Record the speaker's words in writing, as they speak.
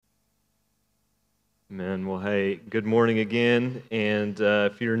Amen. Well, hey, good morning again. And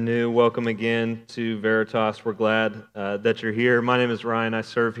if you're new, welcome again to Veritas. We're glad that you're here. My name is Ryan. I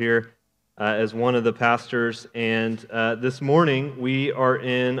serve here as one of the pastors. And this morning, we are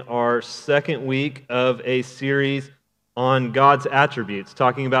in our second week of a series on God's attributes,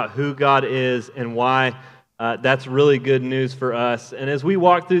 talking about who God is and why that's really good news for us. And as we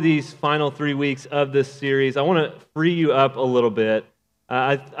walk through these final 3 weeks of this series, I want to free you up a little bit.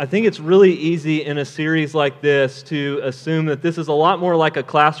 I think it's really easy in a series like this to assume that this is a lot more like a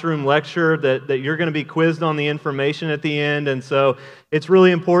classroom lecture, that you're going to be quizzed on the information at the end, and so it's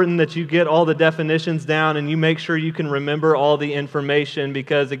really important that you get all the definitions down and you make sure you can remember all the information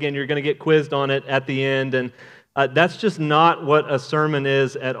because, again, you're going to get quizzed on it at the end, and that's just not what a sermon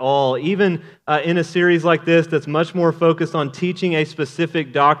is at all. Even in a series like this that's much more focused on teaching a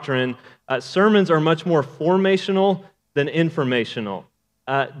specific doctrine, sermons are much more formational than informational.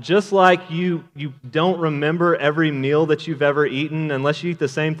 Just like you don't remember every meal that you've ever eaten, unless you eat the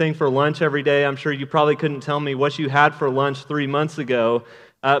same thing for lunch every day, I'm sure you probably couldn't tell me what you had for lunch 3 months ago.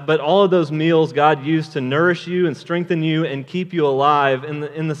 But all of those meals God used to nourish you and strengthen you and keep you alive.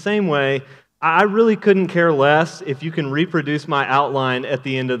 In the same way, I really couldn't care less if you can reproduce my outline at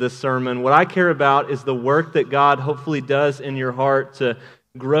the end of this sermon. What I care about is the work that God hopefully does in your heart to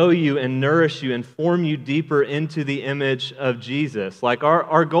grow you and nourish you and form you deeper into the image of Jesus. Like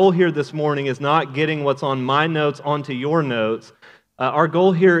our goal here this morning is not getting what's on my notes onto your notes. Our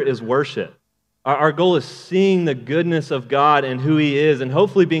goal here is worship. Our goal is seeing the goodness of God and who He is, and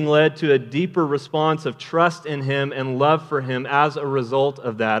hopefully being led to a deeper response of trust in Him and love for Him as a result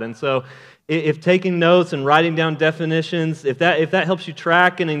of that. And so if taking notes and writing down definitions, if that helps you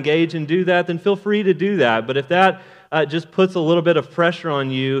track and engage and do that, then feel free to do that. But if that just puts a little bit of pressure on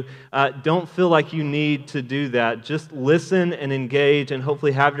you, don't feel like you need to do that. Just listen and engage and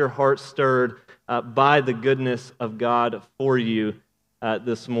hopefully have your heart stirred by the goodness of God for you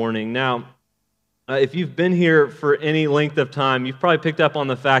this morning. Now, if you've been here for any length of time, you've probably picked up on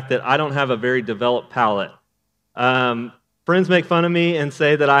the fact that I don't have a very developed palate. Friends make fun of me and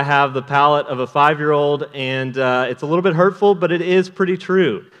say that I have the palate of a 5-year-old, and it's a little bit hurtful, but it is pretty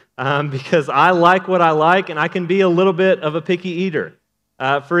true. Because I like what I like, and I can be a little bit of a picky eater.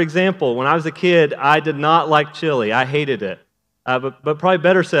 For example, when I was a kid, I did not like chili. I hated it. But probably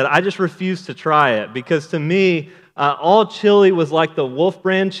better said, I just refused to try it, because to me, all chili was like the Wolf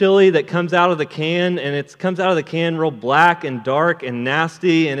brand chili that comes out of the can, and it comes out of the can real black and dark and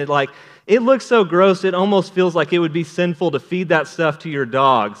nasty, and it looks so gross, it almost feels like it would be sinful to feed that stuff to your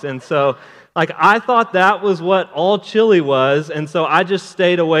dogs. And so I thought that was what all chili was, and so I just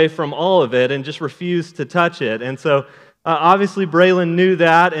stayed away from all of it and just refused to touch it. And so obviously Braylon knew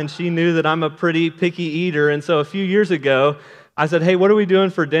that, and she knew that I'm a pretty picky eater. And so a few years ago, I said, "Hey, what are we doing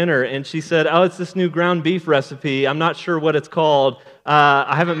for dinner?" And she said, "Oh, it's this new ground beef recipe. I'm not sure what it's called.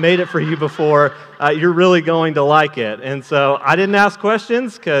 I haven't made it for you before. You're really going to like it." And so I didn't ask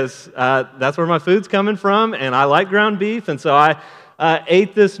questions because that's where my food's coming from, and I like ground beef, and so I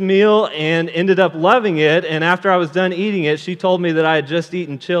ate this meal and ended up loving it, and after I was done eating it, she told me that I had just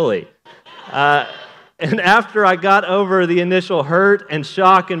eaten chili. And after I got over the initial hurt and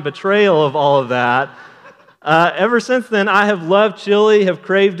shock and betrayal of all of that, ever since then, I have loved chili, have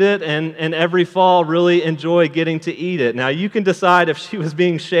craved it, and every fall really enjoy getting to eat it. Now, you can decide if she was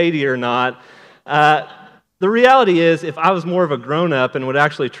being shady or not. The reality is, if I was more of a grown-up and would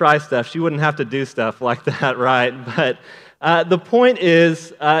actually try stuff, she wouldn't have to do stuff like that, right? But the point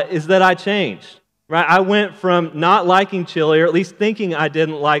is that I changed, right? I went from not liking chili, or at least thinking I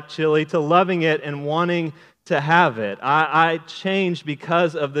didn't like chili, to loving it and wanting to have it. I changed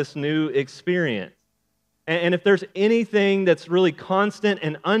because of this new experience. And if there's anything that's really constant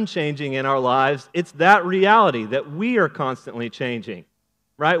and unchanging in our lives, it's that reality that we are constantly changing.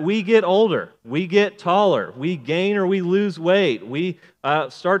 Right? We get older, we get taller, we gain or we lose weight, we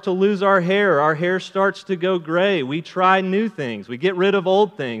start to lose our hair starts to go gray, we try new things, we get rid of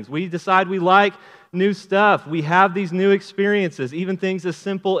old things, we decide we like new stuff, we have these new experiences, even things as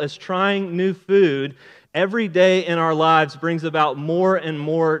simple as trying new food. Every day in our lives brings about more and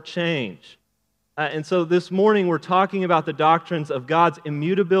more change. And so this morning we're talking about the doctrines of God's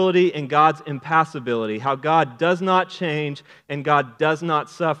immutability and God's impassibility, how God does not change and God does not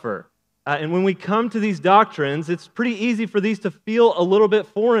suffer. And when we come to these doctrines, it's pretty easy for these to feel a little bit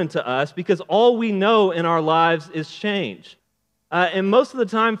foreign to us because all we know in our lives is change. And most of the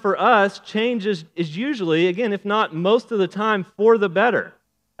time for us, change is usually, again, if not most of the time, for the better.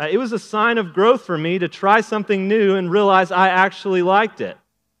 It was a sign of growth for me to try something new and realize I actually liked it.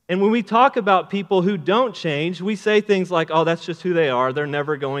 And when we talk about people who don't change, we say things like, oh, that's just who they are. They're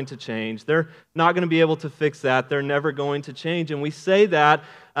never going to change. They're not going to be able to fix that. They're never going to change. And we say that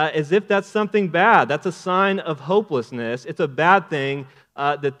as if that's something bad. That's a sign of hopelessness. It's a bad thing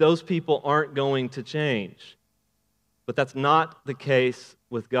that those people aren't going to change. But that's not the case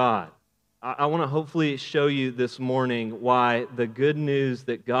with God. I want to hopefully show you this morning why the good news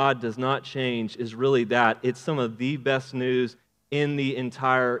that God does not change is really that. It's some of the best news in the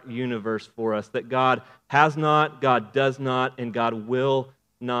entire universe for us, that God has not, God does not, and God will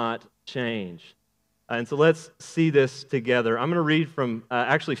not change. And so let's see this together. I'm going to read from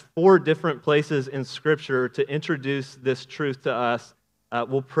actually 4 different places in Scripture to introduce this truth to us.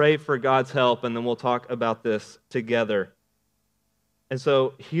 We'll pray for God's help, and then we'll talk about this together. And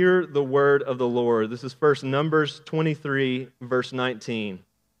so hear the word of the Lord. This is first Numbers 23, verse 19. It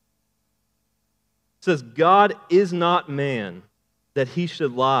says, God is not man, that he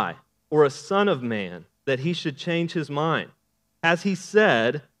should lie, or a son of man, that he should change his mind. Has he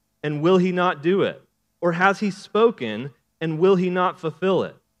said, and will he not do it? Or has he spoken, and will he not fulfill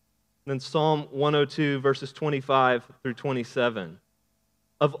it? And then Psalm 102, verses 25 through 27.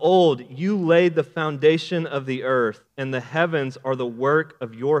 Of old you laid the foundation of the earth, and the heavens are the work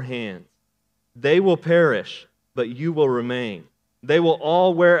of your hands. They will perish, but you will remain. They will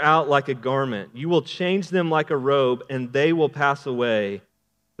all wear out like a garment. You will change them like a robe, and they will pass away.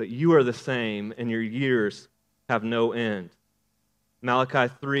 But you are the same, and your years have no end.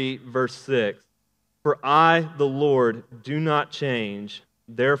 Malachi 3, verse 6. For I, the Lord, do not change.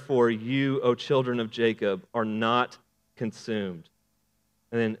 Therefore you, O children of Jacob, are not consumed.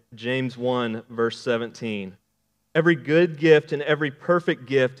 And then James 1, verse 17. Every good gift and every perfect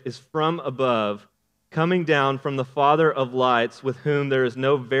gift is from above, coming down from the Father of lights, with whom there is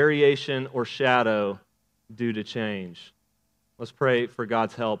no variation or shadow due to change. Let's pray for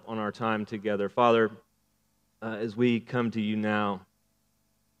God's help on our time together. Father, as we come to you now,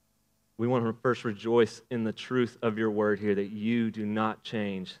 we want to first rejoice in the truth of your word here, that you do not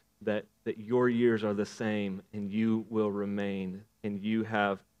change, that your years are the same and you will remain, and you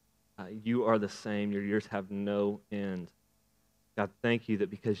are the same. Your years have no end. God, thank you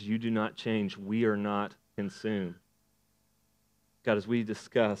that because you do not change, we are not consumed. God, as we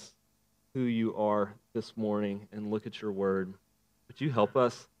discuss who you are this morning and look at your word, would you help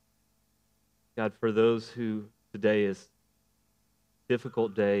us? God, for those who today is a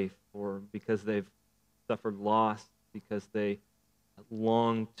difficult day because they've suffered loss, because they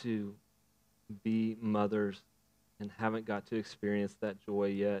long to be mothers and haven't got to experience that joy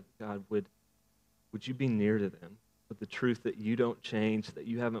yet, God, would you be near to them with the truth that you don't change, that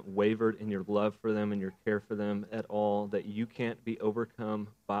you haven't wavered in your love for them and your care for them at all, that you can't be overcome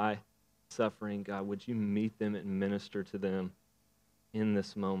by suffering. God, would you meet them and minister to them in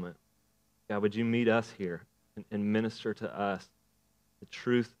this moment? God, would you meet us here and minister to us the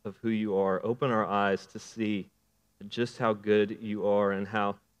truth of who you are? Open our eyes to see just how good you are, and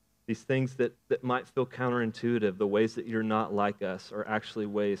how these things that might feel counterintuitive, the ways that you're not like us, are actually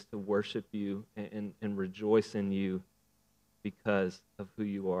ways to worship you and rejoice in you because of who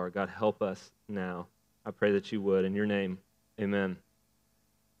you are. God, help us now. I pray that you would. In your name, amen.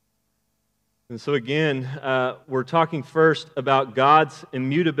 And so again, we're talking first about God's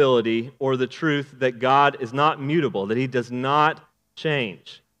immutability, or the truth that God is not mutable, that he does not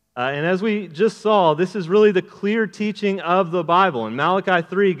change. And as we just saw, this is really the clear teaching of the Bible. In Malachi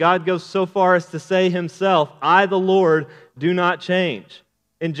 3, God goes so far as to say himself, I, the Lord, do not change.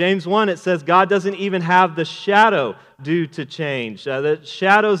 In James 1, it says God doesn't even have the shadow due to change. The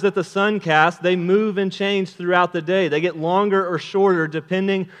shadows that the sun casts, they move and change throughout the day. They get longer or shorter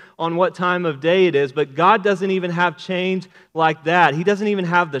depending on what time of day it is. But God doesn't even have change like that. He doesn't even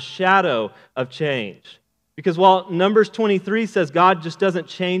have the shadow of change. Because while Numbers 23 says God just doesn't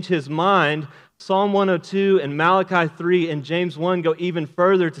change his mind, Psalm 102 and Malachi 3 and James 1 go even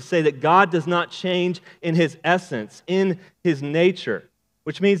further to say that God does not change in his essence, in his nature.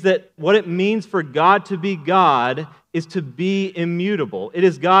 Which means that what it means for God to be God is to be immutable. It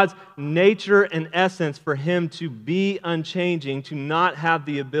is God's nature and essence for him to be unchanging, to not have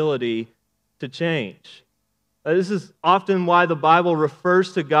the ability to change. This is often why the Bible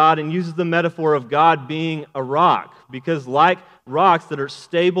refers to God and uses the metaphor of God being a rock, because like rocks that are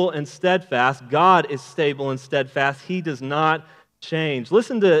stable and steadfast, God is stable and steadfast. He does not change.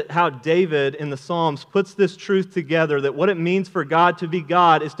 Listen to how David in the Psalms puts this truth together, that what it means for God to be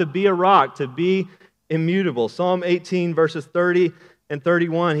God is to be a rock, to be immutable. Psalm 18, verses 30 and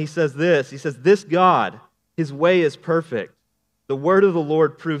 31, he says this. He says, this God, his way is perfect. The word of the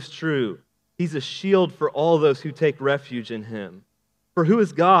Lord proves true. He's a shield for all those who take refuge in him. For who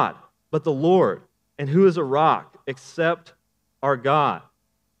is God but the Lord? And who is a rock except our God?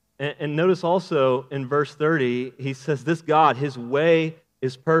 And notice also in verse 30, he says, this God, his way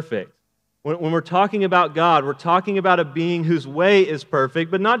is perfect. When we're talking about God, we're talking about a being whose way is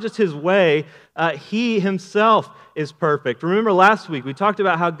perfect, but not just his way, he himself is perfect. Remember last week, we talked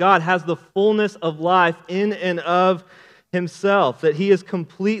about how God has the fullness of life in and of himself, that he is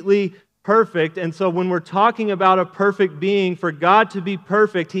completely perfect. And so when we're talking about a perfect being, for God to be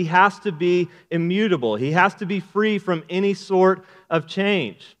perfect, he has to be immutable. He has to be free from any sort of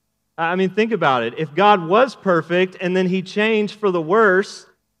change. I mean, think about it. If God was perfect and then he changed for the worse,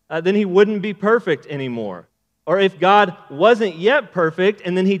 then he wouldn't be perfect anymore. Or if God wasn't yet perfect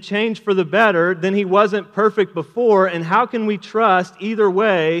and then he changed for the better, then he wasn't perfect before. And how can we trust either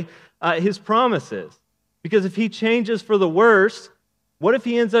way his promises? Because if he changes for the worse, what if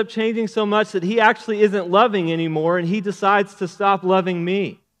he ends up changing so much that he actually isn't loving anymore and he decides to stop loving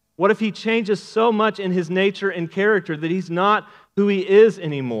me? What if he changes so much in his nature and character that he's not who he is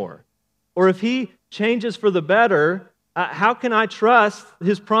anymore? Or if he changes for the better, how can I trust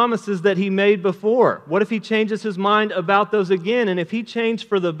his promises that he made before? What if he changes his mind about those again? And if he changed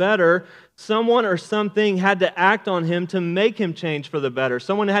for the better, someone or something had to act on him to make him change for the better.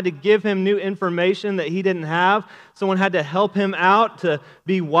 Someone had to give him new information that he didn't have. Someone had to help him out to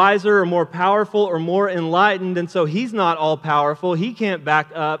be wiser or more powerful or more enlightened. And so he's not all powerful. He can't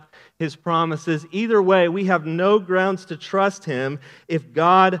back up his promises. Either way, we have no grounds to trust him if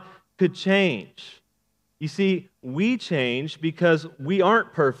God could change. You see, we change because we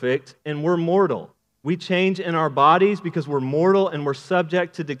aren't perfect and we're mortal. We change in our bodies because we're mortal and we're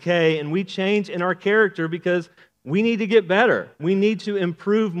subject to decay. And we change in our character because we need to get better. We need to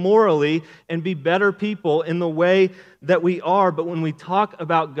improve morally and be better people in the way that we are. But when we talk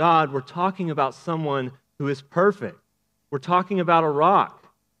about God, we're talking about someone who is perfect. We're talking about a rock.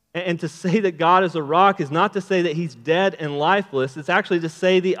 And to say that God is a rock is not to say that he's dead and lifeless. It's actually to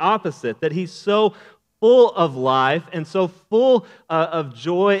say the opposite, that he's so full of life and so full of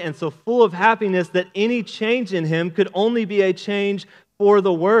joy and so full of happiness that any change in him could only be a change for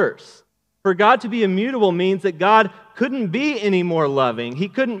the worse. For God to be immutable means that God couldn't be any more loving. He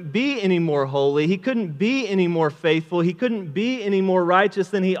couldn't be any more holy. He couldn't be any more faithful. He couldn't be any more righteous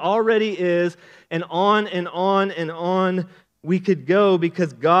than he already is. And on and on and on we could go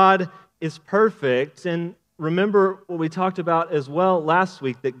because God is perfect. And remember what we talked about as well last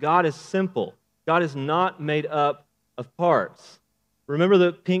week, that God is simple. God is not made up of parts. Remember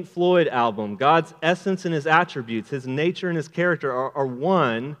the Pink Floyd album. God's essence and his attributes, his nature and his character are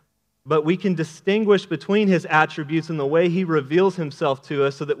one, but we can distinguish between his attributes and the way he reveals himself to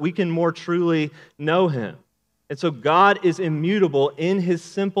us so that we can more truly know him. And so God is immutable in his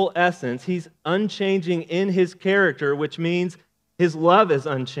simple essence. He's unchanging in his character, which means his love is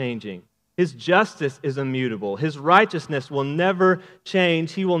unchanging. His justice is immutable. His righteousness will never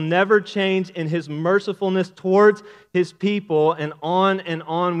change. He will never change in his mercifulness towards his people. And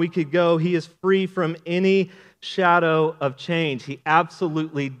on we could go. He is free from any shadow of change. He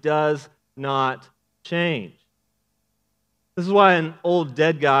absolutely does not change. This is why an old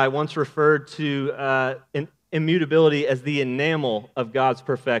dead guy once referred to immutability as the enamel of God's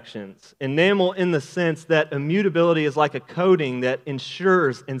perfections. Enamel in the sense that immutability is like a coating that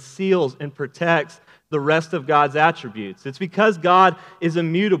ensures and seals and protects the rest of God's attributes. It's because God is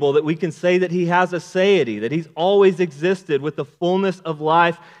immutable that we can say that he has a aseity, that he's always existed with the fullness of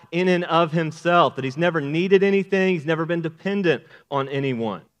life in and of himself, that he's never needed anything, he's never been dependent on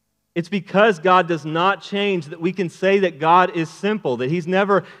anyone. It's because God does not change that we can say that God is simple, that he's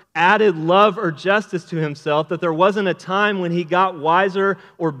never added love or justice to himself, that there wasn't a time when he got wiser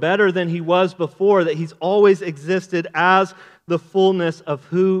or better than he was before, that he's always existed as the fullness of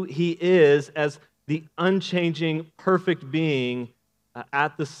who he is, as the unchanging, perfect being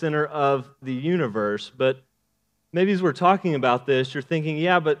at the center of the universe. But maybe as we're talking about this, you're thinking,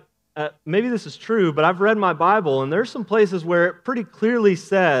 yeah, but maybe this is true, but I've read my Bible, and there's some places where it pretty clearly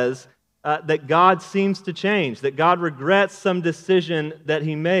says that God seems to change, that God regrets some decision that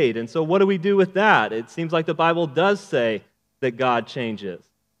he made. And so what do we do with that? It seems like the Bible does say that God changes.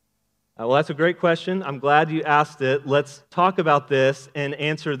 Well, that's a great question. I'm glad you asked it. Let's talk about this and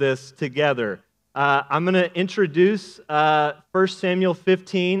answer this together. I'm going to introduce 1 Samuel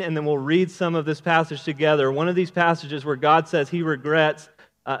 15, and then we'll read some of this passage together. One of these passages where God says he regrets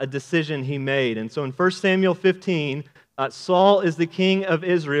a decision he made. And so in 1 Samuel 15, Saul is the king of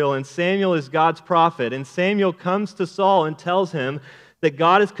Israel, and Samuel is God's prophet. And Samuel comes to Saul and tells him that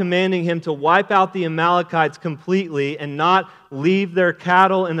God is commanding him to wipe out the Amalekites completely and not leave their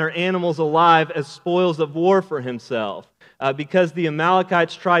cattle and their animals alive as spoils of war for himself. because the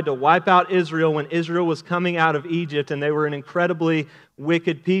Amalekites tried to wipe out Israel when Israel was coming out of Egypt, and they were an incredibly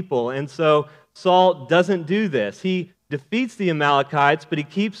wicked people. And so Saul doesn't do this. He defeats the Amalekites, but he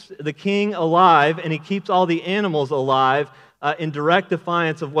keeps the king alive, and he keeps all the animals alive in direct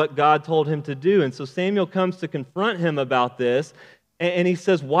defiance of what God told him to do. And so Samuel comes to confront him about this, and he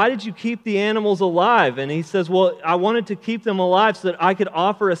says, "Why did you keep the animals alive?" And he says, "Well, I wanted to keep them alive so that I could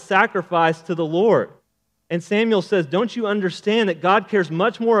offer a sacrifice to the Lord." And Samuel says, "Don't you understand that God cares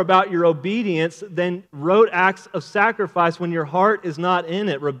much more about your obedience than rote acts of sacrifice when your heart is not in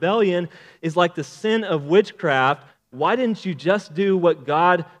it? Rebellion is like the sin of witchcraft. Why didn't you just do what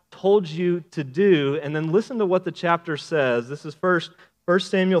God told you to do?" And then listen to what the chapter says. This is 1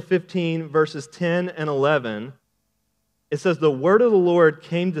 Samuel 15, verses 10 and 11. It says, "The word of the Lord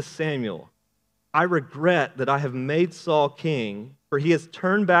came to Samuel. I regret that I have made Saul king, for he has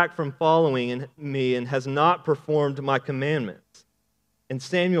turned back from following me and has not performed my commandments." And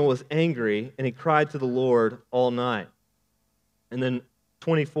Samuel was angry, and he cried to the Lord all night. And then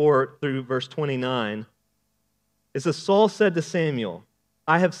 24 through verse 29, it says, "Saul said to Samuel,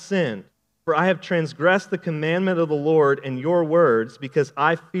 I have sinned, for I have transgressed the commandment of the Lord and your words, because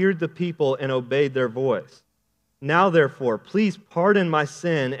I feared the people and obeyed their voice. Now, therefore, please pardon my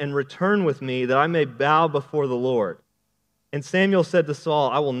sin and return with me, that I may bow before the Lord." And Samuel said to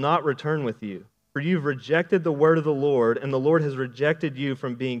Saul, "I will not return with you, for you've rejected the word of the Lord, and the Lord has rejected you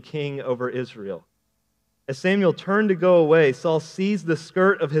from being king over Israel." As Samuel turned to go away, Saul seized the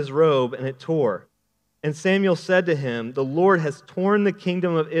skirt of his robe, and it tore. And Samuel said to him, "The Lord has torn the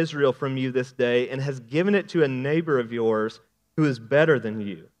kingdom of Israel from you this day, and has given it to a neighbor of yours who is better than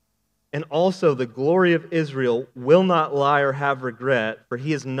you. And also the glory of Israel will not lie or have regret, for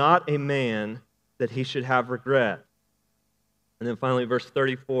he is not a man that he should have regret." And then finally, verse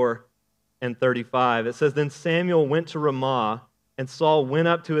 34 and 35, it says, "Then Samuel went to Ramah, and Saul went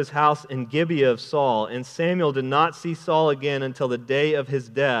up to his house in Gibeah of Saul. And Samuel did not see Saul again until the day of his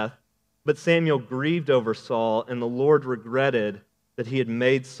death. But Samuel grieved over Saul, and the Lord regretted that he had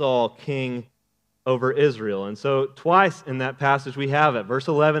made Saul king over Israel." And so twice in that passage we have it, verse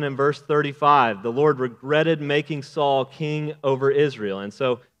 11 and verse 35. The Lord regretted making Saul king over Israel. And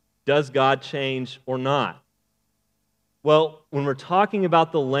so does God change or not? Well, when we're talking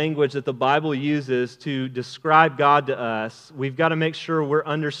about the language that the Bible uses to describe God to us, we've got to make sure we're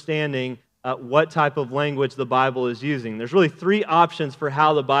understanding what type of language the Bible is using. There's really three options for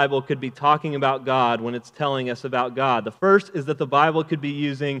how the Bible could be talking about God when it's telling us about God. The first is that the Bible could be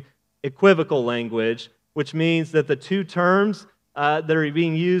using equivocal language, which means that the two terms that are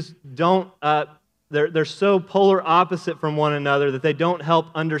being used they're so polar opposite from one another that they don't help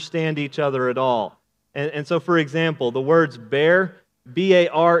understand each other at all. And so, for example, the words bear,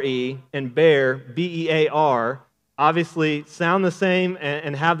 B-A-R-E, and bear, B-E-A-R, obviously sound the same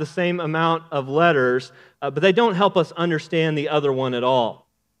and have the same amount of letters, but they don't help us understand the other one at all.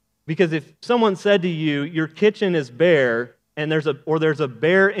 Because if someone said to you, "Your kitchen is bare," and there's a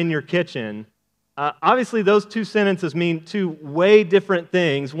bear in your kitchen, obviously those two sentences mean two way different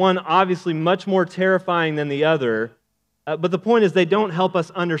things. One obviously much more terrifying than the other, but the point is they don't help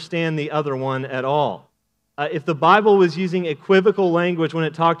us understand the other one at all. If the Bible was using equivocal language when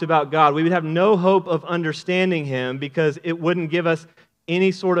it talked about God, we would have no hope of understanding Him, because it wouldn't give us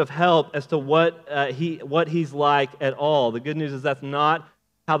any sort of help as to what He's like at all. The good news is that's not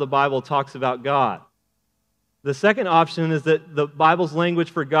how the Bible talks about God. The second option is that the Bible's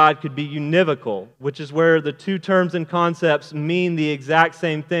language for God could be univocal, which is where the two terms and concepts mean the exact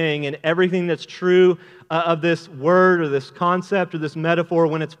same thing, and everything that's true of this word or this concept or this metaphor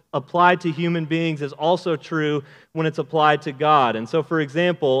when it's applied to human beings is also true when it's applied to God. And so, for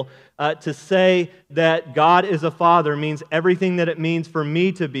example, to say that God is a father means everything that it means for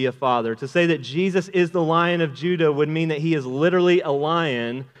me to be a father. To say that Jesus is the Lion of Judah would mean that He is literally a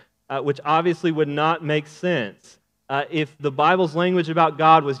lion, which obviously would not make sense. If the Bible's language about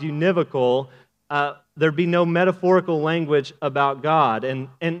God was univocal, there'd be no metaphorical language about God.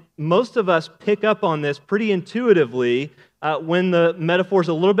 And most of us pick up on this pretty intuitively when the metaphor's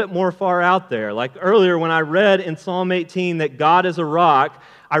a little bit more far out there. Like earlier when I read in Psalm 18 that God is a rock,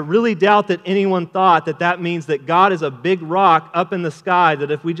 I really doubt that anyone thought that that means that God is a big rock up in the sky,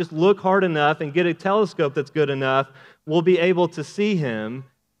 that if we just look hard enough and get a telescope that's good enough, we'll be able to see Him.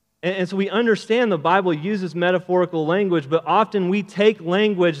 And so we understand the Bible uses metaphorical language, but often we take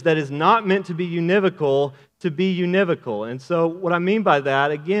language that is not meant to be univocal to be univocal. And so what I mean by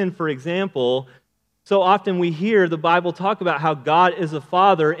that, again, for example, so often we hear the Bible talk about how God is a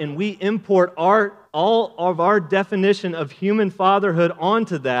father, and we import all of our definition of human fatherhood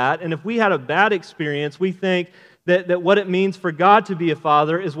onto that. And if we had a bad experience, we think that what it means for God to be a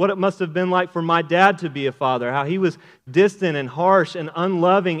father is what it must have been like for my dad to be a father, how he was distant and harsh and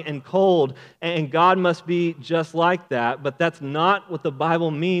unloving and cold, and God must be just like that. But that's not what the Bible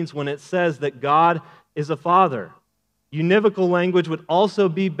means when it says that God is a father. Univocal language would also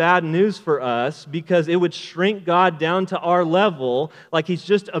be bad news for us because it would shrink God down to our level, like he's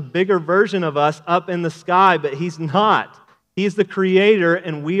just a bigger version of us up in the sky, but he's not. He's the creator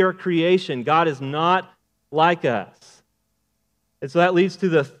and we are creation. God is not like us. And so that leads to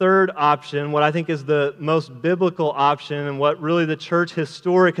the third option, what I think is the most biblical option and what really the church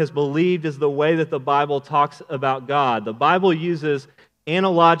historic has believed is the way that the Bible talks about God. The Bible uses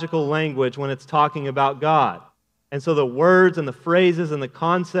analogical language when it's talking about God. And so the words and the phrases and the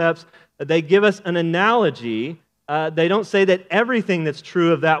concepts, they give us an analogy. They don't say that everything that's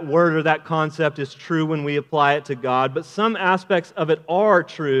true of that word or that concept is true when we apply it to God, but some aspects of it are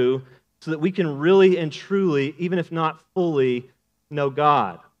true so that we can really and truly, even if not fully, know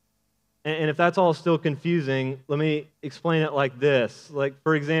God. And if that's all still confusing, let me explain it like this. Like,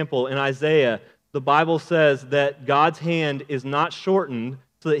 for example, in Isaiah, the Bible says that God's hand is not shortened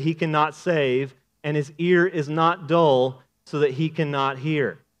so that he cannot save, and his ear is not dull so that he cannot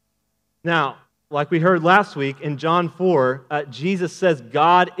hear. Now, like we heard last week in John 4, Jesus says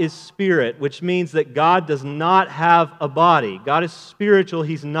God is spirit, which means that God does not have a body. God is spiritual,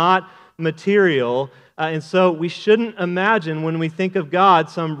 he's not material, and so we shouldn't imagine when we think of God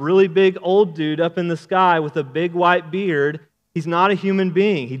some really big old dude up in the sky with a big white beard. He's not a human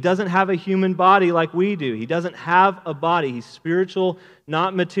being. He doesn't have a human body like we do. He doesn't have a body. He's spiritual,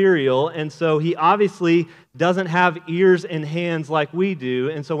 not material. And so he obviously doesn't have ears and hands like we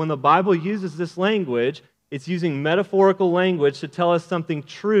do. And so when the Bible uses this language, it's using metaphorical language to tell us something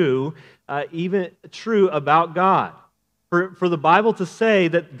true, even true about God. For the Bible to say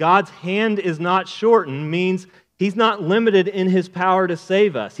that God's hand is not shortened means he's not limited in his power to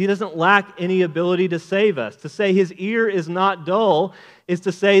save us. He doesn't lack any ability to save us. To say his ear is not dull is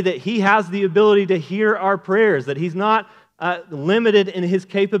to say that he has the ability to hear our prayers, that he's not limited in his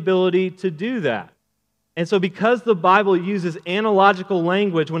capability to do that. And so because the Bible uses analogical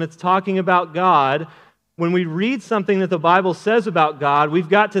language when it's talking about God, when we read something that the Bible says about God, we've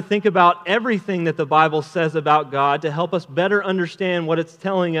got to think about everything that the Bible says about God to help us better understand what it's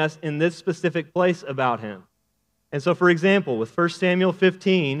telling us in this specific place about him. And so, for example, with 1 Samuel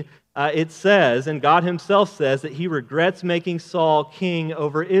 15, it says, and God himself says, that he regrets making Saul king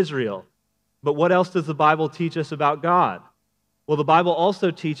over Israel. But what else does the Bible teach us about God? Well, the Bible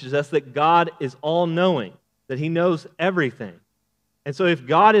also teaches us that God is all-knowing, that he knows everything. And so if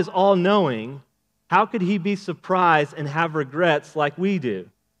God is all-knowing, how could he be surprised and have regrets like we do?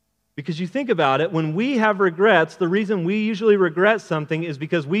 Because you think about it, when we have regrets, the reason we usually regret something is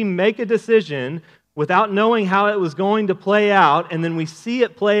because we make a decision without knowing how it was going to play out, and then we see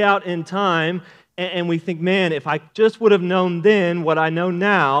it play out in time, and we think, man, if I just would have known then what I know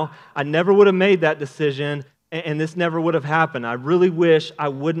now, I never would have made that decision, and this never would have happened. I really wish I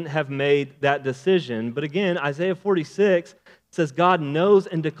wouldn't have made that decision. But again, Isaiah 46 says God knows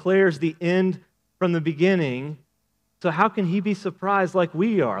and declares the end from the beginning, so how can he be surprised like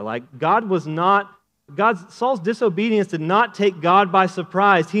we are? Like Saul's disobedience did not take God by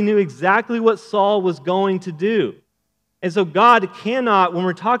surprise. He knew exactly what Saul was going to do. And so God cannot, when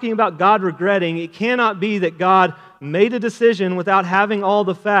we're talking about God regretting, it cannot be that God made a decision without having all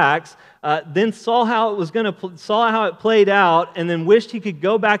the facts, then saw how it played out, and then wished he could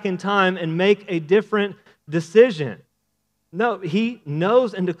go back in time and make a different decision. No, he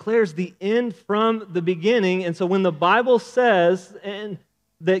knows and declares the end from the beginning. And so when the Bible says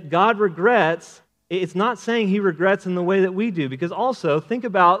that God regrets, it's not saying he regrets in the way that we do. Because also, think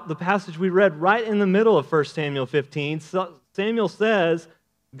about the passage we read right in the middle of 1 Samuel 15. Samuel says,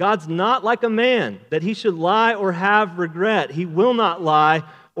 God's not like a man, that he should lie or have regret. He will not lie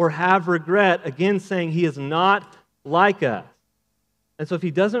or have regret. Again, saying he is not like us. And so if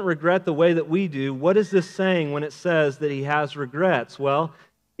he doesn't regret the way that we do, what is this saying when it says that he has regrets? Well,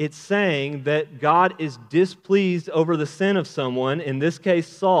 it's saying that God is displeased over the sin of someone, in this case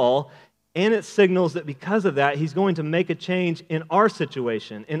Saul, and it signals that because of that, he's going to make a change in our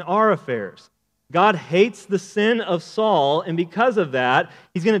situation, in our affairs. God hates the sin of Saul, and because of that,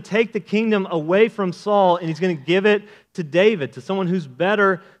 he's going to take the kingdom away from Saul, and he's going to give it to David, to someone who's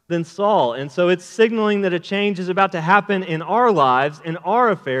better than Saul. And so it's signaling that a change is about to happen in our lives, in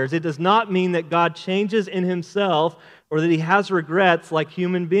our affairs. It does not mean that God changes in himself or that he has regrets like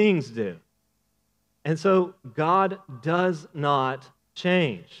human beings do. And so God does not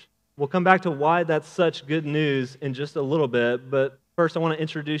change. We'll come back to why that's such good news in just a little bit, but first I want to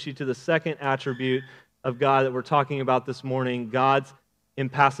introduce you to the second attribute of God that we're talking about this morning, God's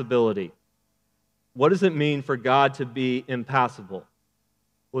impassibility. What does it mean for God to be impassible?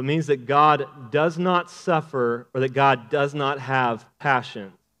 Well, it means that God does not suffer or that God does not have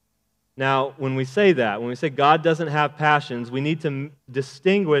passions. Now, when we say that, when we say God doesn't have passions, we need to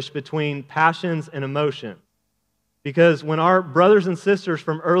distinguish between passions and emotions. Because when our brothers and sisters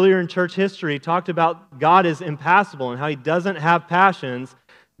from earlier in church history talked about God is impassible and how He doesn't have passions,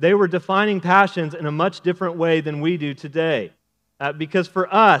 they were defining passions in a much different way than we do today. Because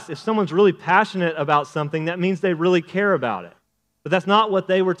for us, if someone's really passionate about something, that means they really care about it. But that's not what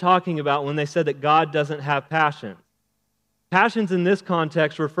they were talking about when they said that God doesn't have passions. Passions in this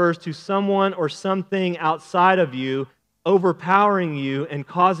context refers to someone or something outside of you overpowering you and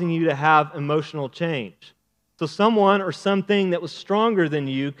causing you to have emotional change. So someone or something that was stronger than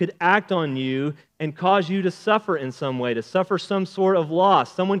you could act on you and cause you to suffer in some way, to suffer some sort of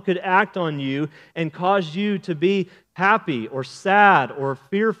loss. Someone could act on you and cause you to be happy or sad or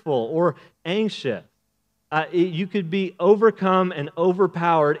fearful or anxious. You could be overcome and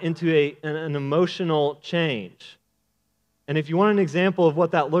overpowered into an emotional change. And if you want an example of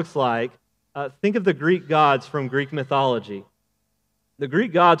what that looks like, think of the Greek gods from Greek mythology. The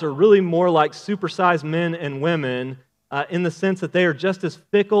Greek gods are really more like supersized men and women in the sense that they are just as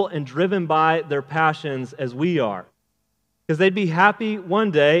fickle and driven by their passions as we are. Because they'd be happy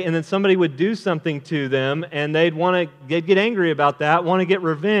one day, and then somebody would do something to them, and they'd get angry about that, want to get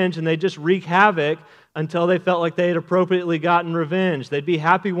revenge, and they'd just wreak havoc until they felt like they had appropriately gotten revenge. They'd be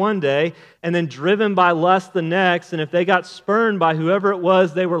happy one day, and then driven by lust the next, and if they got spurned by whoever it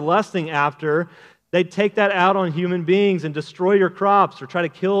was they were lusting after, they'd take that out on human beings and destroy your crops or try to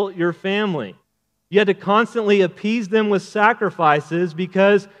kill your family. You had to constantly appease them with sacrifices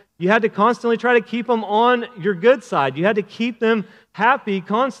because you had to constantly try to keep them on your good side. You had to keep them happy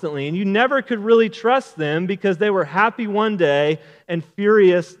constantly, and you never could really trust them because they were happy one day and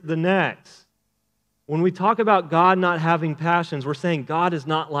furious the next. When we talk about God not having passions, we're saying God is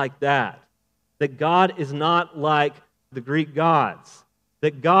not like that. That God is not like the Greek gods.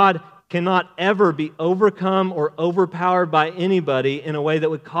 That God cannot ever be overcome or overpowered by anybody in a way that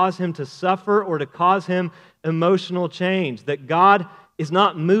would cause him to suffer or to cause him emotional change. That God is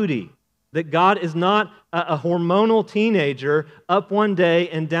not moody. That God is not a hormonal teenager up one day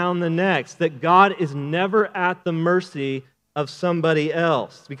and down the next. That God is never at the mercy of somebody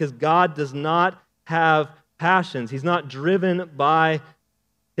else because God does not have passions. He's not driven by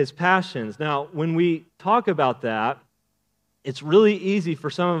his passions. Now, when we talk about that, it's really easy for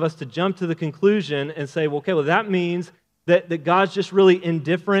some of us to jump to the conclusion and say, well, that means that God's just really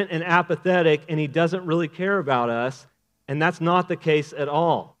indifferent and apathetic and he doesn't really care about us. And that's not the case at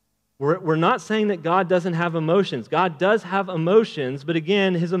all. We're not saying that God doesn't have emotions. God does have emotions, but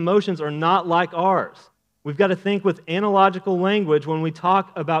again, his emotions are not like ours. We've got to think with analogical language when we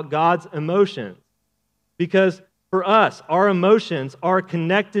talk about God's emotions. Because for us, our emotions are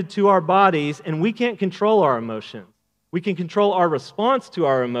connected to our bodies, and we can't control our emotions. We can control our response to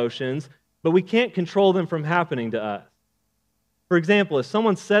our emotions, but we can't control them from happening to us. For example, if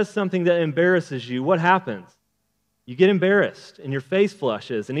someone says something that embarrasses you, what happens? You get embarrassed, and your face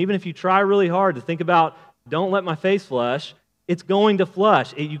flushes. And even if you try really hard to think about, don't let my face flush, it's going to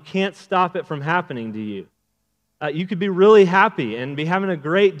flush. You can't stop it from happening to you. You could be really happy and be having a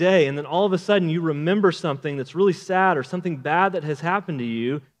great day, and then all of a sudden you remember something that's really sad or something bad that has happened to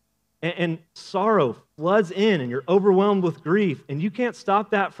you, and sorrow floods in, and you're overwhelmed with grief, and you can't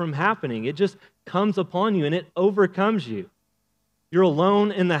stop that from happening. It just comes upon you, and it overcomes you. You're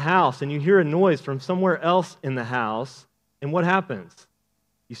alone in the house, and you hear a noise from somewhere else in the house, and what happens?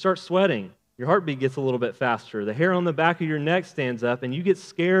 You start sweating. Your heartbeat gets a little bit faster. The hair on the back of your neck stands up, and you get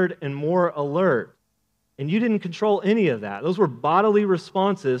scared and more alert. And you didn't control any of that. Those were bodily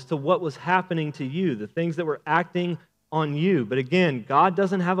responses to what was happening to you, the things that were acting on you. But again, God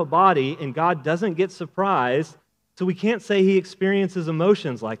doesn't have a body, and God doesn't get surprised, so we can't say he experiences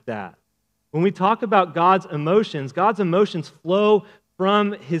emotions like that. When we talk about God's emotions flow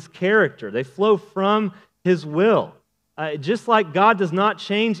from his character. They flow from his will. Just like God does not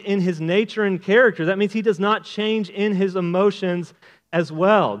change in his nature and character, that means he does not change in his emotions as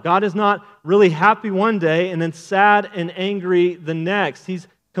well. God is not really happy one day and then sad and angry the next. He's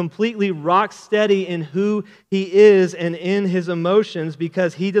completely rock steady in who he is and in his emotions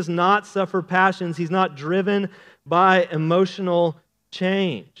because he does not suffer passions. He's not driven by emotional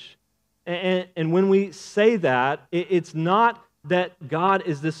change. And when we say that, it's not that God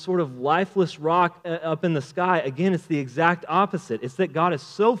is this sort of lifeless rock up in the sky. Again, it's the exact opposite. It's that God is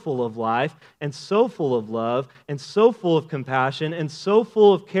so full of life and so full of love and so full of compassion and so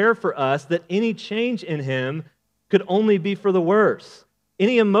full of care for us that any change in him could only be for the worse.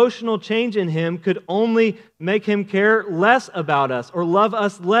 Any emotional change in him could only make him care less about us or love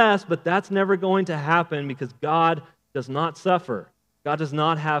us less, but that's never going to happen because God does not suffer. God does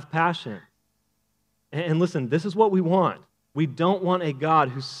not have passion. And listen, this is what we want. We don't want a God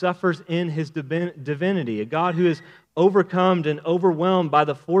who suffers in his divinity, a God who is overcome and overwhelmed by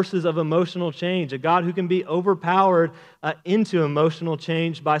the forces of emotional change, a God who can be overpowered into emotional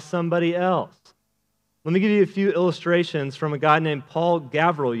change by somebody else. Let me give you a few illustrations from a guy named Paul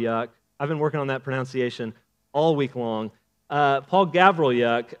Gavrilyuk. I've been working on that pronunciation all week long. Paul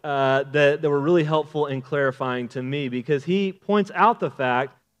Gavrilyuk that were really helpful in clarifying to me because he points out the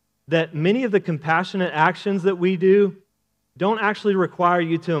fact that many of the compassionate actions that we do don't actually require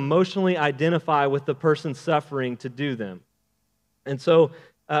you to emotionally identify with the person suffering to do them. And so,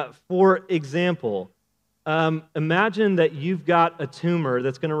 for example, imagine that you've got a tumor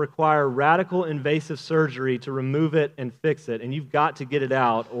that's going to require radical invasive surgery to remove it and fix it, and you've got to get it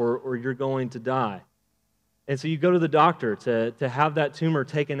out or you're going to die. And so you go to the doctor to have that tumor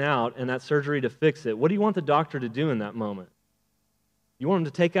taken out and that surgery to fix it. What do you want the doctor to do in that moment? You want him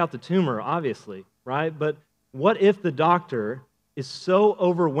to take out the tumor, obviously, right? But what if the doctor is so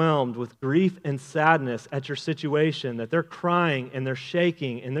overwhelmed with grief and sadness at your situation that they're crying and they're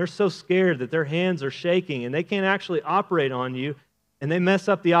shaking and they're so scared that their hands are shaking and they can't actually operate on you and they mess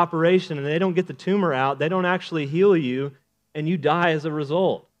up the operation and they don't get the tumor out, they don't actually heal you, and you die as a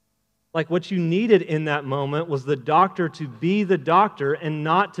result? Like, what you needed in that moment was the doctor to be the doctor and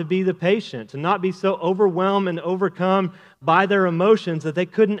not to be the patient, to not be so overwhelmed and overcome by their emotions that they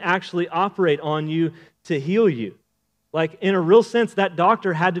couldn't actually operate on you to heal you. Like, in a real sense, that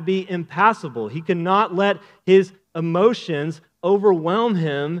doctor had to be impassible. He could not let his emotions overwhelm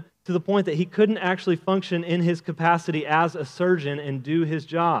him to the point that he couldn't actually function in his capacity as a surgeon and do his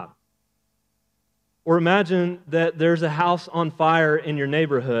job. Or imagine that there's a house on fire in your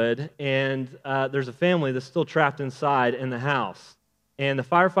neighborhood and there's a family that's still trapped inside in the house. And the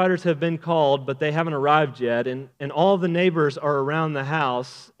firefighters have been called, but they haven't arrived yet. And all the neighbors are around the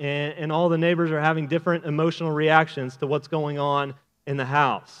house, and all the neighbors are having different emotional reactions to what's going on in the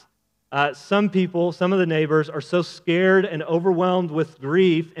house. Some of the neighbors are so scared and overwhelmed with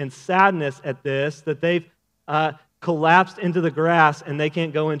grief and sadness at this that they've collapsed into the grass and they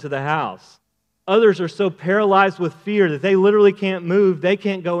can't go into the house. Others are so paralyzed with fear that they literally can't move. They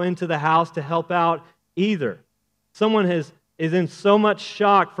can't go into the house to help out either. Someone is in so much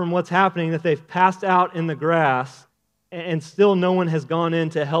shock from what's happening that they've passed out in the grass, and still no one has gone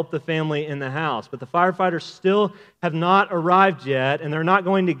in to help the family in the house. But the firefighters still have not arrived yet, and they're not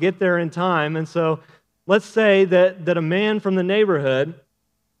going to get there in time. And so let's say that a man from the neighborhood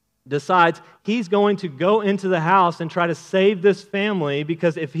decides he's going to go into the house and try to save this family,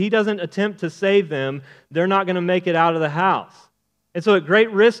 because if he doesn't attempt to save them, they're not going to make it out of the house. And so at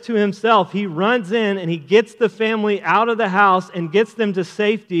great risk to himself, he runs in and he gets the family out of the house and gets them to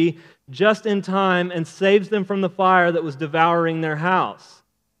safety just in time and saves them from the fire that was devouring their house.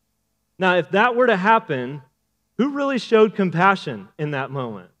 Now, if that were to happen, who really showed compassion in that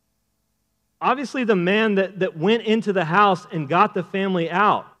moment? Obviously, the man that went into the house and got the family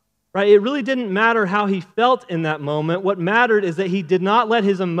out. Right? It really didn't matter how he felt in that moment. What mattered is that he did not let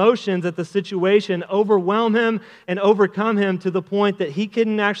his emotions at the situation overwhelm him and overcome him to the point that he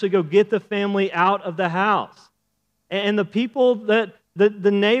couldn't actually go get the family out of the house. And the people the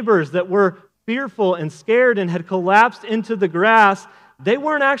neighbors that were fearful and scared and had collapsed into the grass, they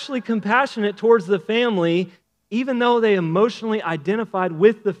weren't actually compassionate towards the family, even though they emotionally identified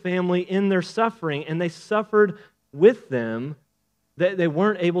with the family in their suffering, and they suffered with them. They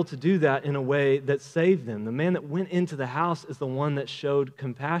weren't able to do that in a way that saved them. The man that went into the house is the one that showed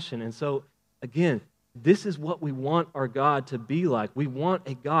compassion. And so, again, this is what we want our God to be like. We want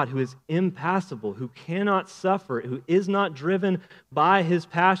a God who is impassible, who cannot suffer, who is not driven by his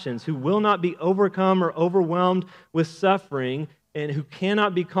passions, who will not be overcome or overwhelmed with suffering, and who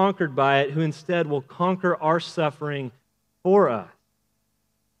cannot be conquered by it, who instead will conquer our suffering for us.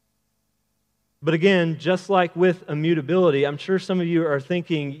 But again, just like with immutability, I'm sure some of you are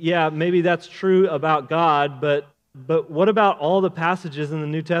thinking, yeah, maybe that's true about God, but what about all the passages in the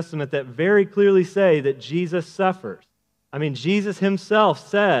New Testament that very clearly say that Jesus suffers? I mean, Jesus himself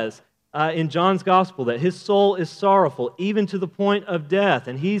says in John's Gospel that his soul is sorrowful, even to the point of death,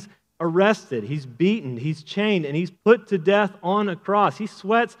 and he's arrested, he's beaten, he's chained, and he's put to death on a cross. He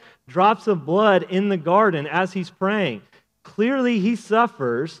sweats drops of blood in the garden as he's praying. clearly he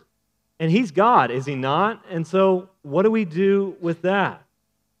suffers, and he's God, is he not? And so what do we do with that?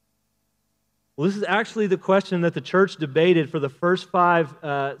 Well, this is actually the question that the church debated for the first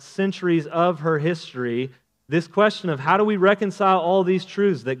 5 centuries of her history. This question of how do we reconcile all these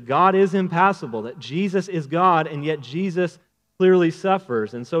truths, that God is impassible, that Jesus is God, and yet Jesus clearly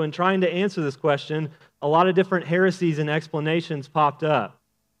suffers. And so in trying to answer this question, a lot of different heresies and explanations popped up.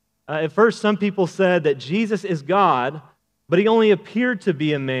 At first, some people said that Jesus is God, but he only appeared to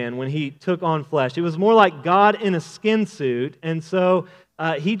be a man when he took on flesh. It was more like God in a skin suit, and so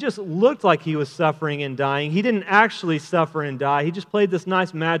he just looked like he was suffering and dying. He didn't actually suffer and die. He just played this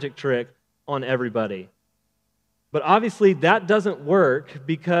nice magic trick on everybody. But obviously that doesn't work,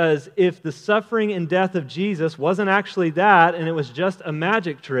 because if the suffering and death of Jesus wasn't actually that and it was just a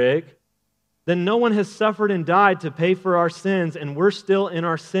magic trick, then no one has suffered and died to pay for our sins, and we're still in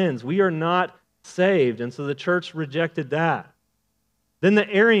our sins. We are not saved, and so the church rejected that. Then the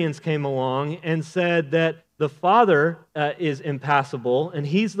Arians came along and said that the Father is impassible, and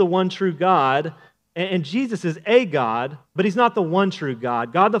he's the one true God, and Jesus is a God, but he's not the one true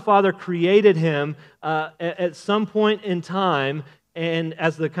God. God the Father created him at some point in time, and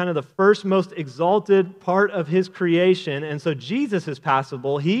as the kind of the first most exalted part of his creation, and so Jesus is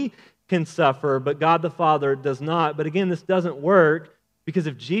passible. He can suffer, but God the Father does not. But again, this doesn't work, because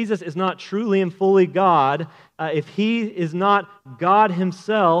if Jesus is not truly and fully God, if he is not God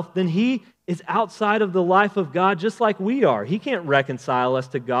himself, then he is outside of the life of God just like we are. He can't reconcile us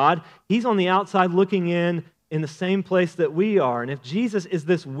to God. He's on the outside looking in the same place that we are. And if Jesus is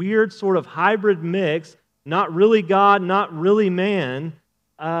this weird sort of hybrid mix, not really God, not really man,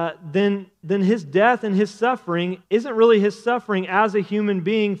 then his death and his suffering isn't really his suffering as a human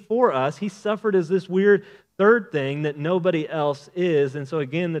being for us. He suffered as this weird third thing that nobody else is. And so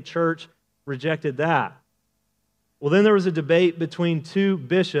again, the church rejected that. Well, then there was a debate between 2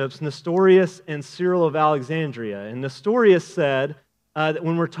 bishops, Nestorius and Cyril of Alexandria. And Nestorius said that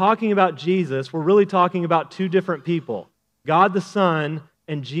when we're talking about Jesus, we're really talking about 2 different people, God the Son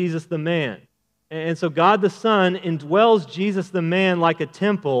and Jesus the man. And so God the Son indwells Jesus the man like a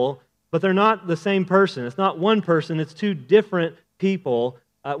temple, but they're not the same person. It's not one person, it's 2 different people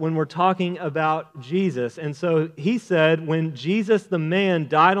when we're talking about Jesus. And so he said when Jesus the man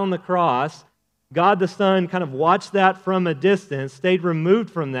died on the cross, God the Son kind of watched that from a distance, stayed removed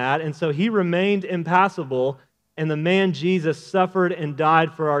from that, and so he remained impassible, and the man Jesus suffered and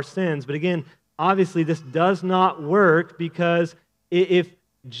died for our sins. But again, obviously this does not work, because if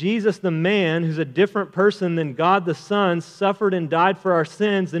Jesus the man, who's a different person than God the Son, suffered and died for our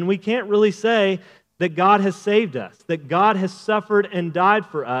sins, then we can't really say that God has saved us, that God has suffered and died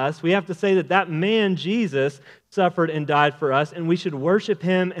for us. We have to say that that man, Jesus, suffered and died for us, and we should worship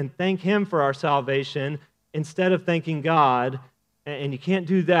him and thank him for our salvation instead of thanking God. And you can't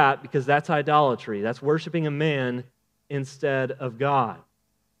do that, because that's idolatry. That's worshiping a man instead of God.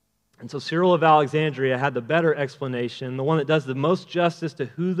 And so Cyril of Alexandria had the better explanation, the one that does the most justice to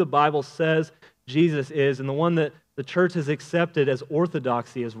who the Bible says Jesus is, and the one that the church has accepted as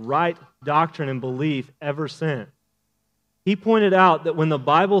orthodoxy, as right doctrine and belief ever since. He pointed out that when the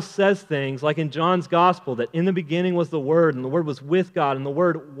Bible says things like in John's Gospel, that in the beginning was the Word, and the Word was with God, and the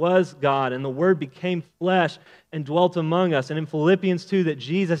Word was God, and the Word became flesh and dwelt among us, and in Philippians 2 that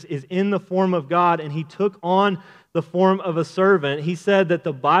Jesus is in the form of God, and he took on the form of a servant, he said that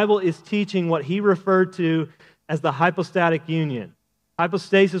the Bible is teaching what he referred to as the hypostatic union.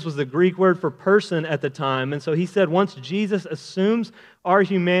 Hypostasis was the Greek word for person at the time, and so he said once Jesus assumes our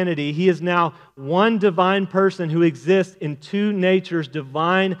humanity, he is now one divine person who exists in 2 natures,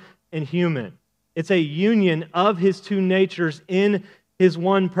 divine and human. It's a union of his 2 natures in his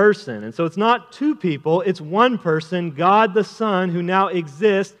one person. And so it's not 2 people, it's one person, God the Son, who now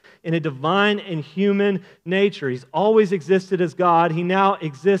exists in a divine and human nature. He's always existed as God. He now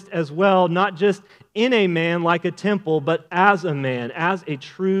exists as well, not just in a man like a temple, but as a man, as a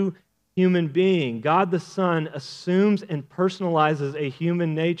true human being. God the Son assumes and personalizes a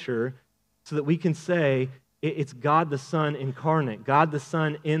human nature so that we can say it's God the Son incarnate, God the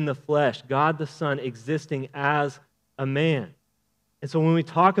Son in the flesh, God the Son existing as a man. And so when we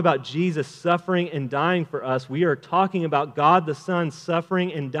talk about Jesus suffering and dying for us, we are talking about God the Son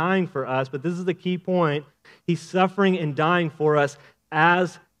suffering and dying for us, but this is the key point. He's suffering and dying for us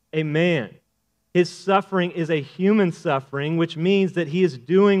as a man. His suffering is a human suffering, which means that he is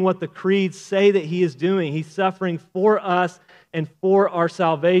doing what the creeds say that he is doing. He's suffering for us and for our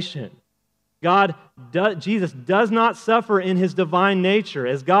salvation. Jesus does not suffer in his divine nature.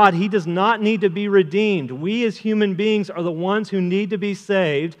 As God, he does not need to be redeemed. We as human beings are the ones who need to be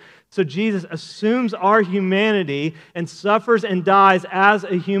saved. So Jesus assumes our humanity and suffers and dies as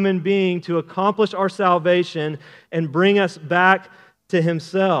a human being to accomplish our salvation and bring us back to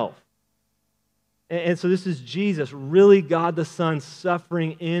himself. And so this is Jesus, really God the Son,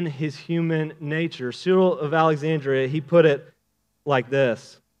 suffering in his human nature. Cyril of Alexandria, he put it like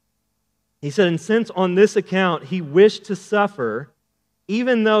this. He said, and since on this account he wished to suffer,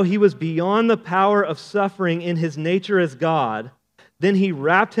 even though he was beyond the power of suffering in his nature as God, then he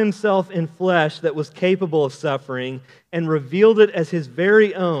wrapped himself in flesh that was capable of suffering and revealed it as his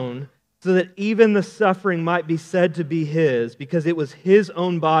very own, so that even the suffering might be said to be his, because it was his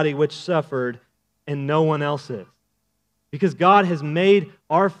own body which suffered and no one else's. Because God has made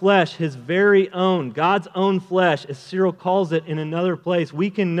our flesh his very own, God's own flesh, as Cyril calls it in another place, we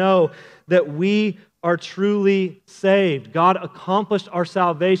can know that we are truly saved. God accomplished our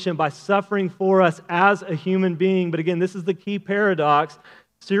salvation by suffering for us as a human being. But again, this is the key paradox.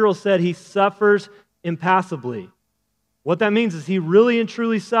 Cyril said he suffers impassively. What that means is he really and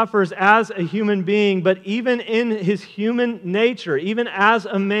truly suffers as a human being, but even in his human nature, even as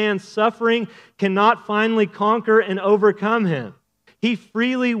a man, suffering cannot finally conquer and overcome him. He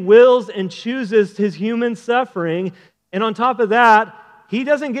freely wills and chooses his human suffering, and on top of that, he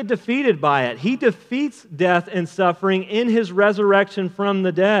doesn't get defeated by it. He defeats death and suffering in his resurrection from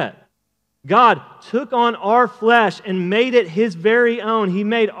the dead. God took on our flesh and made it his very own. He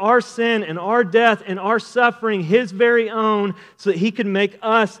made our sin and our death and our suffering his very own so that he could make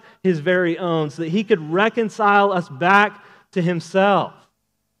us his very own, so that he could reconcile us back to himself.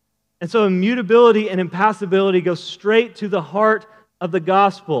 And so immutability and impassibility go straight to the heart of the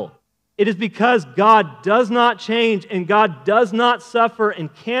gospel. It is because God does not change and God does not suffer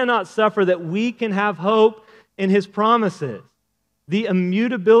and cannot suffer that we can have hope in his promises. The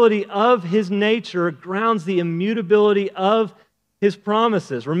immutability of his nature grounds the immutability of his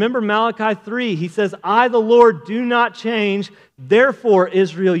promises. Remember Malachi 3, he says, I, the Lord, do not change, therefore,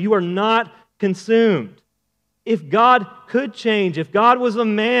 Israel, you are not consumed. If God could change, if God was a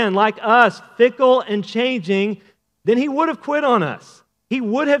man like us, fickle and changing, then he would have quit on us. He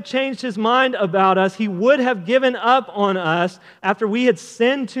would have changed his mind about us. He would have given up on us after we had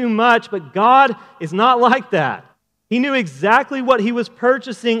sinned too much, but God is not like that. He knew exactly what he was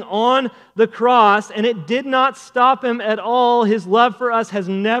purchasing on the cross, and it did not stop him at all. His love for us has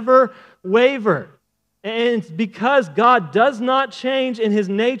never wavered. And it's because God does not change in his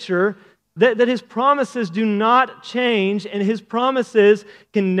nature that his promises do not change, and his promises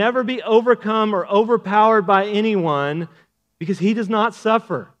can never be overcome or overpowered by anyone because he does not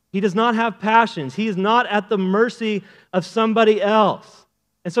suffer. He does not have passions. He is not at the mercy of somebody else.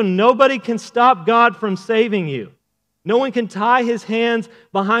 And so nobody can stop God from saving you. No one can tie his hands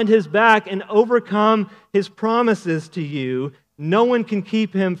behind his back and overcome his promises to you. No one can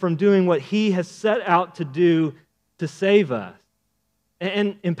keep him from doing what he has set out to do to save us.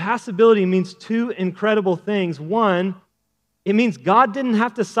 And impassibility means two incredible things. One, it means God didn't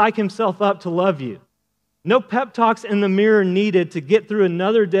have to psych himself up to love you. No pep talks in the mirror needed to get through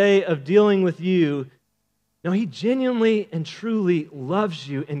another day of dealing with you. No, he genuinely and truly loves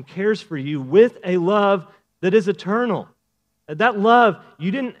you and cares for you with a love that is eternal. That love,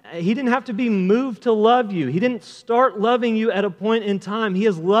 he didn't have to be moved to love you. He didn't start loving you at a point in time. He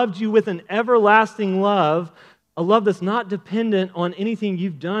has loved you with an everlasting love, a love that's not dependent on anything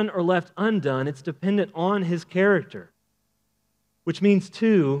you've done or left undone. It's dependent on his character. Which means,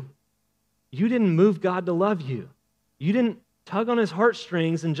 too, you didn't move God to love you. You didn't tug on his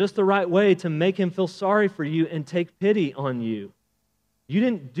heartstrings in just the right way to make him feel sorry for you and take pity on you. You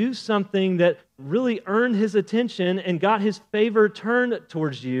didn't do something that really earned his attention and got his favor turned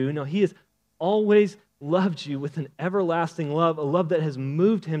towards you. No, he has always loved you with an everlasting love, a love that has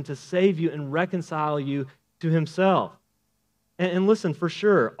moved him to save you and reconcile you to himself. And listen, for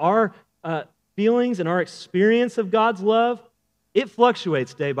sure, our feelings and our experience of God's love, it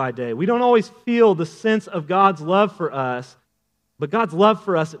fluctuates day by day. We don't always feel the sense of God's love for us, but God's love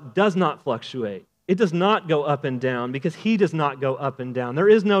for us does not fluctuate. It does not go up and down because he does not go up and down. There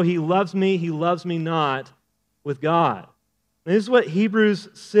is no he loves me not with God. And this is what Hebrews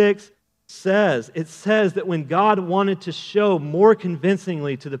 6 says. It says that when God wanted to show more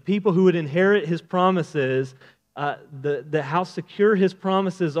convincingly to the people who would inherit his promises, how secure his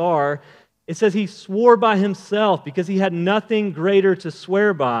promises are, it says he swore by himself because he had nothing greater to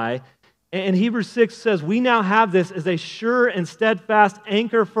swear by. And Hebrews 6 says, we now have this as a sure and steadfast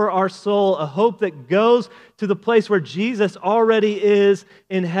anchor for our soul, a hope that goes to the place where Jesus already is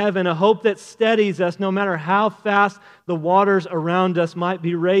in heaven, a hope that steadies us no matter how fast the waters around us might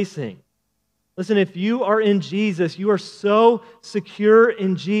be racing. Listen, if you are in Jesus, you are so secure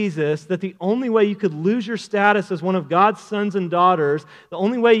in Jesus that the only way you could lose your status as one of God's sons and daughters, the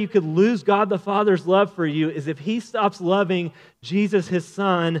only way you could lose God the Father's love for you is if He stops loving Jesus, His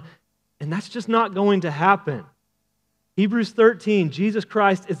Son, and that's just not going to happen. Hebrews 13, Jesus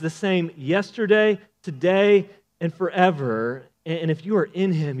Christ is the same yesterday, today, and forever. And if you are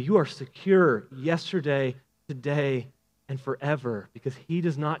in Him, you are secure yesterday, today, and forever because He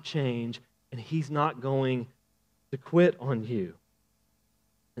does not change and He's not going to quit on you.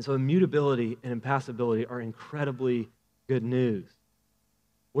 And so immutability and impassibility are incredibly good news.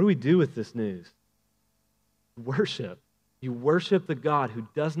 What do we do with this news? Worship. You worship the God who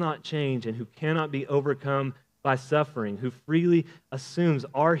does not change and who cannot be overcome by suffering, who freely assumes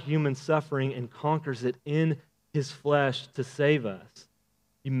our human suffering and conquers it in His flesh to save us.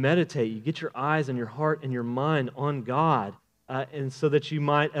 You meditate, you get your eyes and your heart and your mind on God, and so that you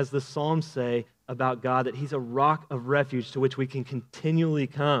might, as the Psalms say about God, that He's a rock of refuge to which we can continually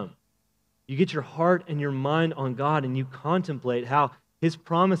come. You get your heart and your mind on God and you contemplate how His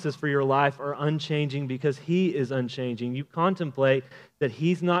promises for your life are unchanging because He is unchanging. You contemplate that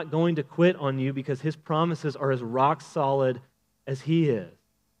He's not going to quit on you because His promises are as rock solid as He is.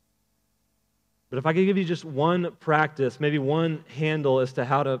 But if I could give you just one practice, maybe one handle as to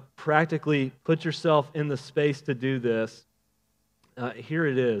how to practically put yourself in the space to do this, here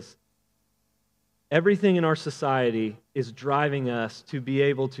it is. Everything in our society is driving us to be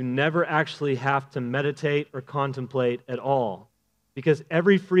able to never actually have to meditate or contemplate at all. Because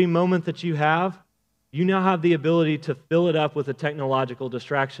every free moment that you now have the ability to fill it up with a technological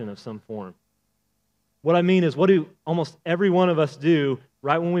distraction of some form. What I mean is, what do almost every one of us do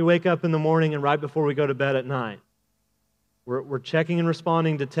right when we wake up in the morning and right before we go to bed at night? We're checking and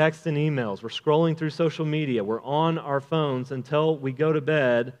responding to texts and emails. We're scrolling through social media. We're on our phones until we go to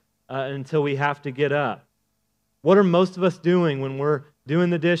bed, until we have to get up. What are most of us doing when we're doing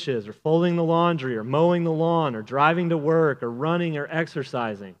the dishes or folding the laundry or mowing the lawn or driving to work or running or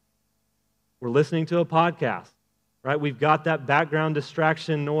exercising? We're listening to a podcast, right? We've got that background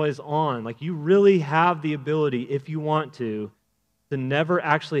distraction noise on. Like, you really have the ability, if you want to never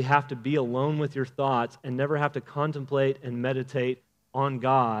actually have to be alone with your thoughts and never have to contemplate and meditate on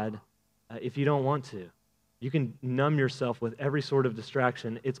God if you don't want to. You can numb yourself with every sort of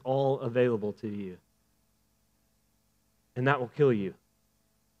distraction. It's all available to you. And that will kill you.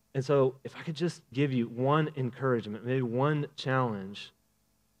 And so if I could just give you one encouragement, maybe one challenge,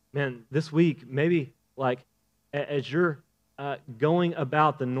 man, this week, maybe like as you're going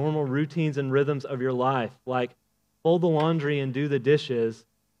about the normal routines and rhythms of your life, like fold the laundry and do the dishes,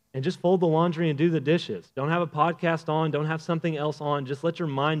 and just fold the laundry and do the dishes. Don't have a podcast on, don't have something else on, just let your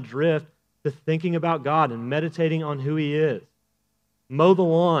mind drift to thinking about God and meditating on who He is. Mow the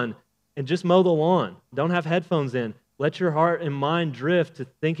lawn and just mow the lawn. Don't have headphones in. Let your heart and mind drift to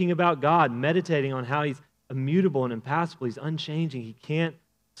thinking about God, meditating on how He's immutable and impassible. He's unchanging. He can't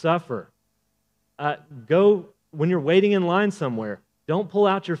suffer. Go when you're waiting in line somewhere. Don't pull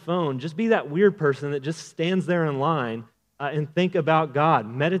out your phone. Just be that weird person that just stands there in line and think about God.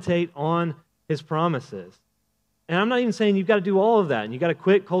 Meditate on His promises. And I'm not even saying you've got to do all of that and you've got to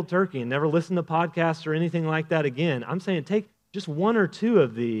quit cold turkey and never listen to podcasts or anything like that again. I'm saying take just one or two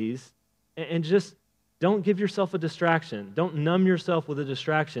of these and just don't give yourself a distraction. Don't numb yourself with a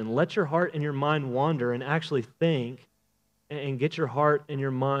distraction. Let your heart and your mind wander and actually think and get your heart and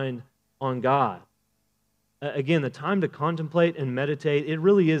your mind on God. Again, the time to contemplate and meditate, it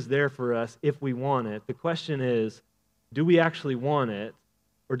really is there for us if we want it. The question is, do we actually want it,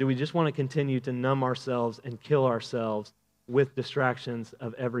 or do we just want to continue to numb ourselves and kill ourselves with distractions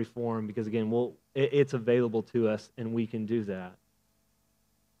of every form? Because again, it's available to us and we can do that.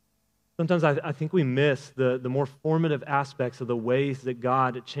 Sometimes I think we miss the more formative aspects of the ways that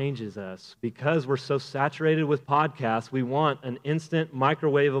God changes us. Because we're so saturated with podcasts, we want an instant,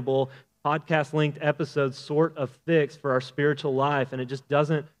 microwavable, podcast-linked episode sort of fix for our spiritual life, and it just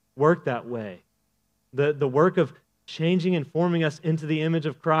doesn't work that way. The work of changing and forming us into the image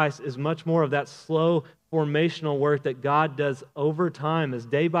of Christ is much more of that slow formational work that God does over time, as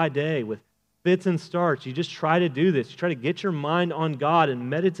day by day, with fits and starts. You just try to do this. You try to get your mind on God and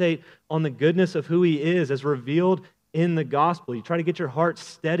meditate on the goodness of who He is as revealed in the gospel. You try to get your heart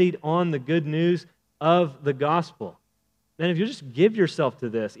steadied on the good news of the gospel. And if you just give yourself to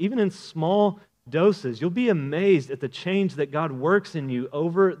this, even in small doses. You'll be amazed at the change that God works in you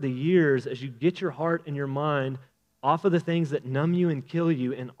over the years as you get your heart and your mind off of the things that numb you and kill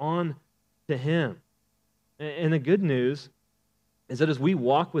you and on to Him. And the good news is that as we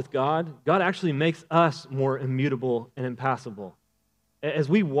walk with God, God actually makes us more immutable and impassible. As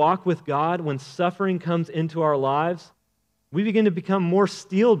we walk with God, when suffering comes into our lives, we begin to become more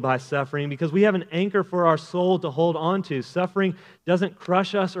steeled by suffering because we have an anchor for our soul to hold on to. Suffering doesn't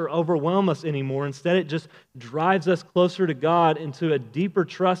crush us or overwhelm us anymore. Instead, it just drives us closer to God into a deeper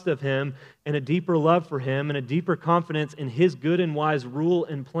trust of Him and a deeper love for Him and a deeper confidence in His good and wise rule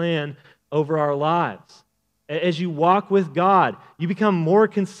and plan over our lives. As you walk with God, you become more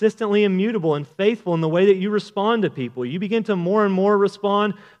consistently immutable and faithful in the way that you respond to people. You begin to more and more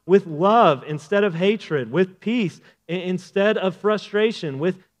respond with love instead of hatred, with peace instead of frustration,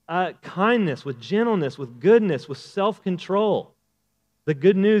 with kindness, with gentleness, with goodness, with self-control. The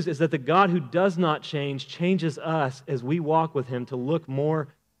good news is that the God who does not change changes us as we walk with Him to look more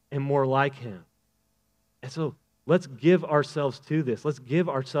and more like Him. And so let's give ourselves to this. Let's give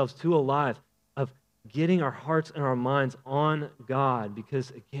ourselves to a life of getting our hearts and our minds on God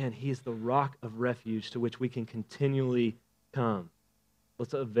because, again, He is the rock of refuge to which we can continually come.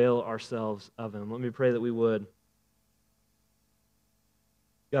 Let's avail ourselves of Him. Let me pray that we would.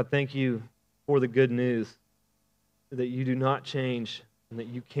 God, thank You for the good news that You do not change and that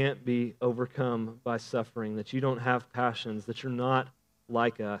You can't be overcome by suffering, that You don't have passions, that You're not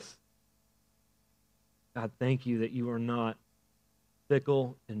like us. God, thank You that You are not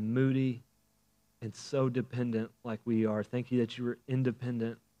fickle and moody and so dependent like we are. Thank You that You are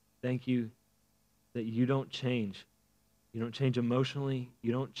independent. Thank You that You don't change. You don't change emotionally.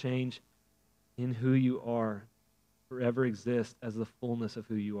 You don't change in who You are. Forever exist as the fullness of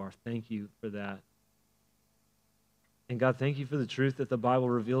who You are. Thank You for that. And God, thank You for the truth that the Bible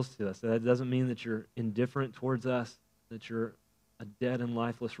reveals to us. That doesn't mean that You're indifferent towards us, that You're a dead and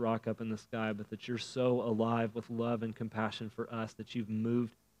lifeless rock up in the sky, but that You're so alive with love and compassion for us that You've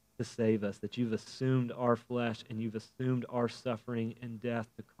moved to save us, that You've assumed our flesh and You've assumed our suffering and death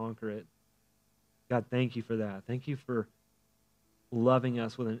to conquer it. God, thank You for that. Thank You for loving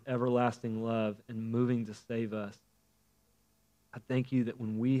us with an everlasting love and moving to save us. I thank You that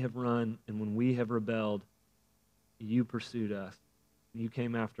when we have run and when we have rebelled, You pursued us. You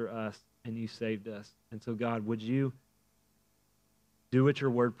came after us and You saved us. And so, God, would You do what Your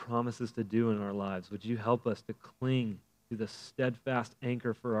word promises to do in our lives? Would You help us to cling to the steadfast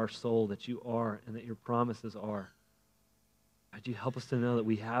anchor for our soul that You are and that Your promises are? Would You help us to know that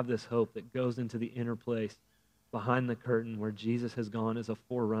we have this hope that goes into the inner place behind the curtain where Jesus has gone as a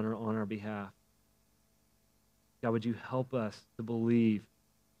forerunner on our behalf? God, would You help us to believe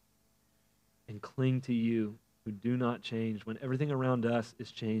and cling to You who do not change when everything around us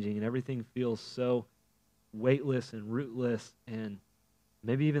is changing and everything feels so weightless and rootless and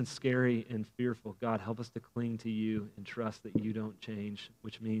maybe even scary and fearful. God, help us to cling to You and trust that You don't change,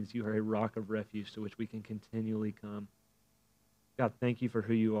 which means You are a rock of refuge to which we can continually come. God, thank You for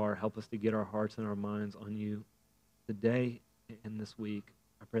who You are. Help us to get our hearts and our minds on You today and this week.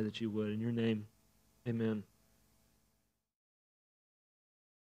 I pray that You would. In Your name, amen.